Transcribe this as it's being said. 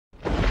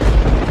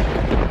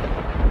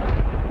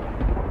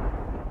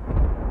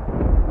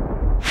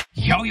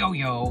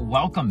Yo,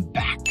 welcome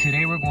back.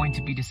 Today we're going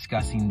to be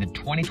discussing the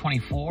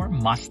 2024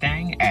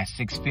 Mustang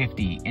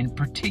S650, in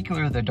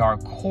particular the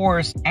Dark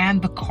Horse and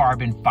the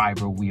carbon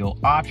fiber wheel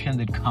option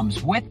that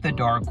comes with the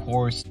Dark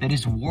Horse that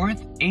is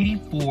worth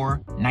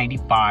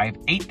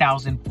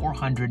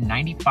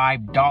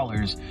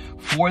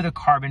 $8,495 for the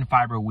carbon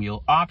fiber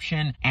wheel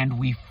option. And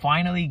we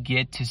finally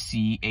get to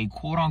see a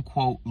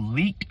quote-unquote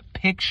leaked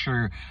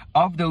picture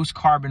of those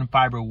carbon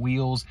fiber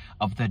wheels,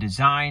 of the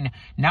design.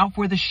 Now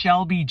for the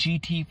Shelby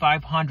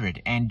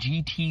GT500 and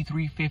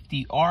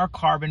GT350R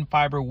carbon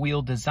fiber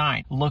wheel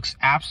design, looks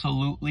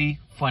absolutely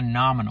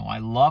phenomenal. I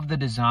love the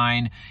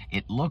design.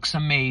 It looks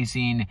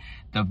amazing.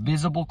 The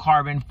visible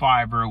carbon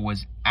fiber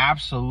was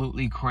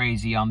absolutely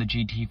crazy on the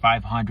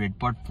GT500,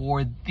 but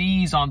for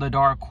these on the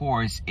Dark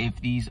Horse, if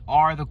these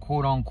are the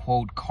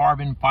quote-unquote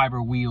carbon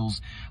fiber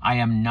wheels, I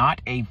am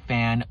not a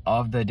fan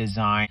of the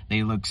design.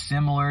 They look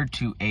similar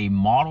to a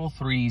Model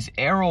 3's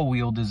Aero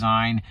wheel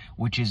design,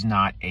 which is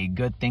not a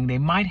good thing. They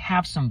might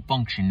have some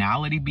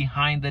functionality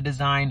behind the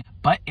design,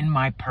 but in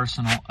my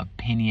personal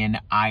opinion,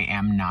 I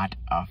am not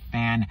a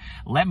fan.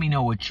 Let me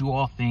know what you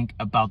all think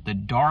about the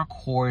Dark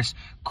Horse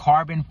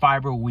carbon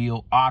fiber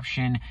wheel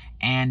option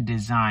and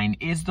design.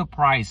 Is the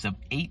price of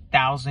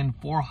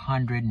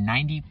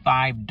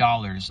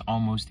 $8,495,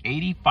 almost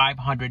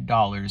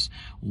 $8,500,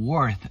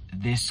 worth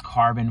this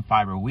carbon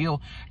fiber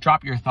wheel?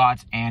 Drop your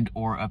thoughts and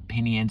or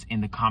opinions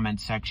in the comment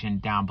section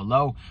down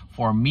below.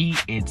 For me,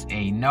 it's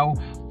a no,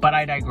 but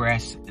I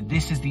digress.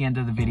 This is the end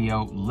of the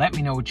video. Let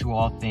me know what you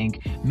all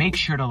think. Make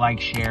sure to like,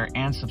 share,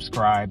 and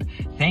subscribe.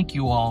 Thank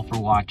you all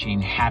for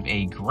watching. Have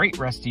a great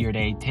rest of your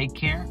day. Take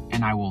care,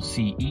 and I will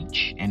see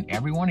each and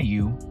every one of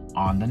you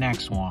on the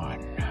next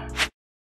one.